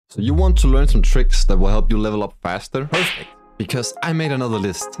So you want to learn some tricks that will help you level up faster? Perfect. Because I made another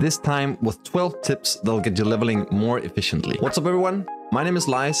list, this time with 12 tips that'll get you leveling more efficiently. What's up everyone? My name is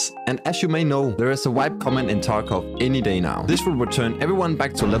Lejs, and as you may know, there is a wipe comment in Tarkov any day now. This will return everyone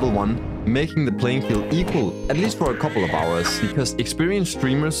back to level 1, making the playing field equal, at least for a couple of hours, because experienced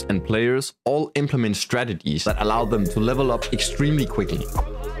streamers and players all implement strategies that allow them to level up extremely quickly.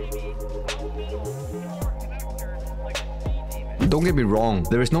 Don't get me wrong,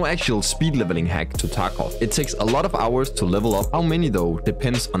 there is no actual speed leveling hack to Tarkov. It takes a lot of hours to level up. How many though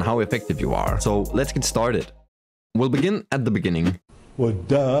depends on how effective you are. So let's get started. We'll begin at the beginning. Well,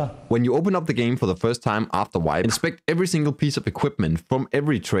 duh. When you open up the game for the first time after wipe, inspect every single piece of equipment from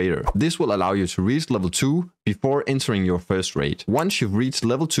every trader. This will allow you to reach level 2 before entering your first raid. Once you've reached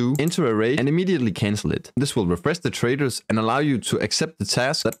level 2, enter a raid and immediately cancel it. This will refresh the traders and allow you to accept the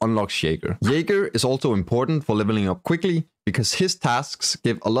task that unlocks Jaeger. Jaeger is also important for leveling up quickly because his tasks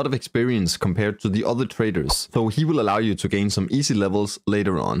give a lot of experience compared to the other traders, so he will allow you to gain some easy levels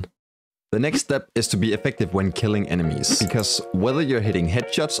later on. The next step is to be effective when killing enemies, because whether you're hitting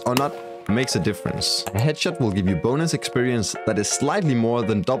headshots or not makes a difference. A headshot will give you bonus experience that is slightly more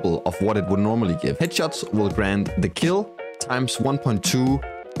than double of what it would normally give. Headshots will grant the kill times 1.2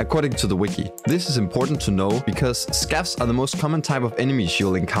 according to the wiki. This is important to know because scavs are the most common type of enemies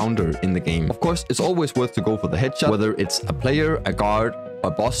you'll encounter in the game. Of course, it's always worth to go for the headshot, whether it's a player, a guard,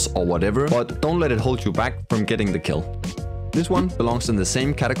 a boss or whatever, but don't let it hold you back from getting the kill. This one belongs in the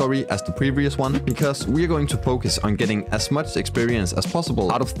same category as the previous one because we are going to focus on getting as much experience as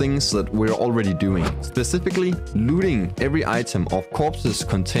possible out of things that we're already doing. Specifically, looting every item of corpses,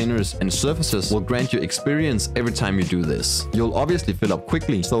 containers and surfaces will grant you experience every time you do this. You'll obviously fill up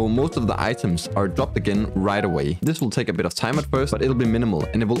quickly, so most of the items are dropped again right away. This will take a bit of time at first, but it'll be minimal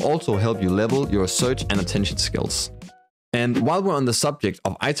and it will also help you level your search and attention skills. And while we're on the subject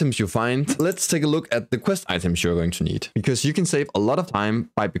of items you find, let's take a look at the quest items you're going to need. Because you can save a lot of time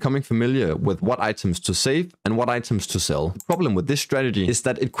by becoming familiar with what items to save and what items to sell. The problem with this strategy is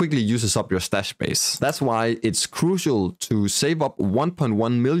that it quickly uses up your stash space. That's why it's crucial to save up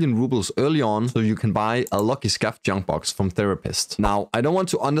 1.1 million rubles early on so you can buy a lucky scav junk box from Therapist. Now, I don't want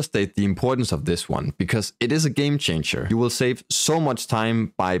to understate the importance of this one because it is a game changer. You will save so much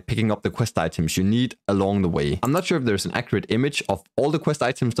time by picking up the quest items you need along the way. I'm not sure if there's an accurate image of all the quest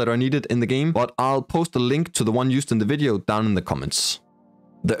items that are needed in the game, but I'll post a link to the one used in the video down in the comments.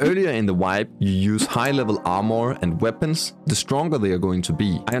 The earlier in the wipe you use high level armor and weapons, the stronger they are going to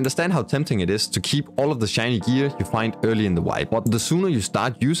be. I understand how tempting it is to keep all of the shiny gear you find early in the wipe, but the sooner you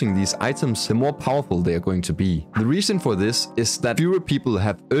start using these items, the more powerful they are going to be. The reason for this is that fewer people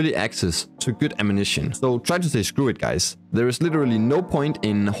have early access to good ammunition, so try to say screw it guys. There is literally no point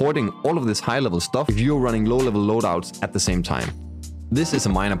in hoarding all of this high level stuff if you're running low level loadouts at the same time. This is a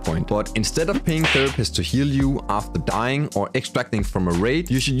minor point, but instead of paying therapists to heal you after dying or extracting from a raid,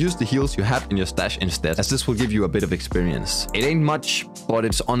 you should use the heals you have in your stash instead, as this will give you a bit of experience. It ain't much, but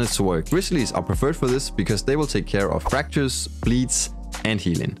it's on its work. Grizzlies are preferred for this because they will take care of fractures, bleeds, and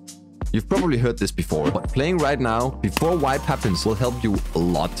healing. You've probably heard this before, but playing right now, before wipe happens, will help you a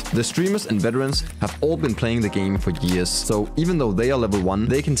lot. The streamers and veterans have all been playing the game for years, so even though they are level 1,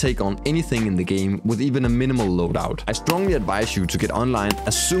 they can take on anything in the game with even a minimal loadout. I strongly advise you to get online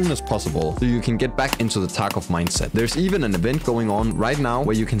as soon as possible, so you can get back into the Tarkov mindset. There's even an event going on right now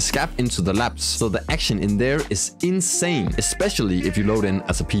where you can scav into the labs, so the action in there is insane, especially if you load in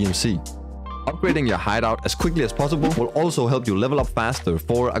as a PMC. Upgrading your hideout as quickly as possible will also help you level up faster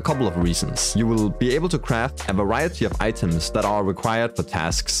for a couple of reasons. You will be able to craft a variety of items that are required for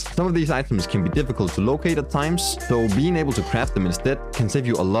tasks. Some of these items can be difficult to locate at times, so being able to craft them instead can save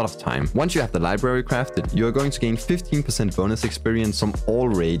you a lot of time. Once you have the library crafted, you're going to gain 15% bonus experience from all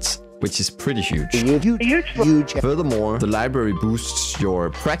raids, which is pretty huge. Huge. Furthermore, the library boosts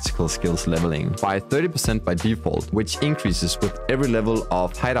your practical skills leveling by 30% by default, which increases with every level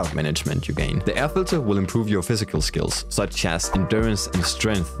of hideout management you gain. The air filter will improve your physical skills, such as endurance and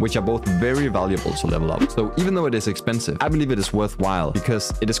strength, which are both very valuable to level up. So even though it is expensive, I believe it is worthwhile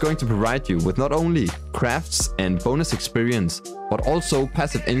because it is going to provide you with not only crafts and bonus experience, but also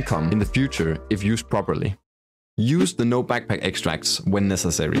passive income in the future if used properly. Use the no backpack extracts when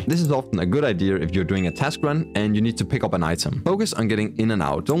necessary. This is often a good idea if you're doing a task run and you need to pick up an item. Focus on getting in and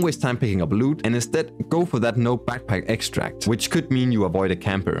out. Don't waste time picking up loot and instead go for that no backpack extract, which could mean you avoid a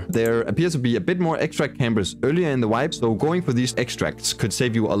camper. There appear to be a bit more extract campers earlier in the wipe, so going for these extracts could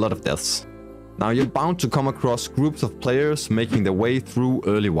save you a lot of deaths. Now you're bound to come across groups of players making their way through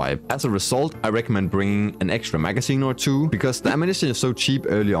early wipe. As a result, I recommend bringing an extra magazine or two because the ammunition is so cheap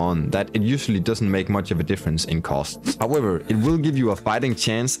early on that it usually doesn't make much of a difference in costs. However, it will give you a fighting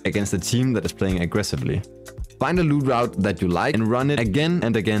chance against a team that is playing aggressively. Find a loot route that you like and run it again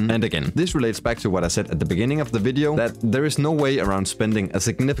and again and again. This relates back to what I said at the beginning of the video, that there is no way around spending a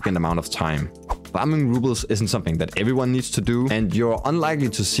significant amount of time. Farming rubles isn't something that everyone needs to do, and you're unlikely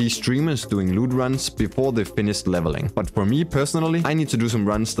to see streamers doing loot runs before they've finished leveling. But for me personally, I need to do some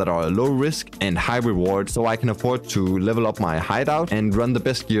runs that are low risk and high reward so I can afford to level up my hideout and run the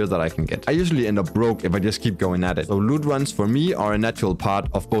best gear that I can get. I usually end up broke if I just keep going at it, so loot runs for me are a natural part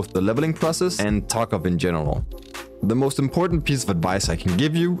of both the leveling process and Tarkov in general. The most important piece of advice I can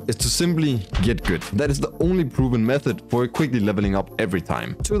give you is to simply get good. That is the only proven method for quickly leveling up every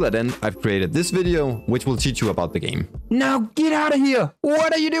time. To that end, I've created this video, which will teach you about the game. Now get out of here!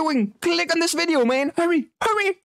 What are you doing? Click on this video, man! Hurry! Hurry!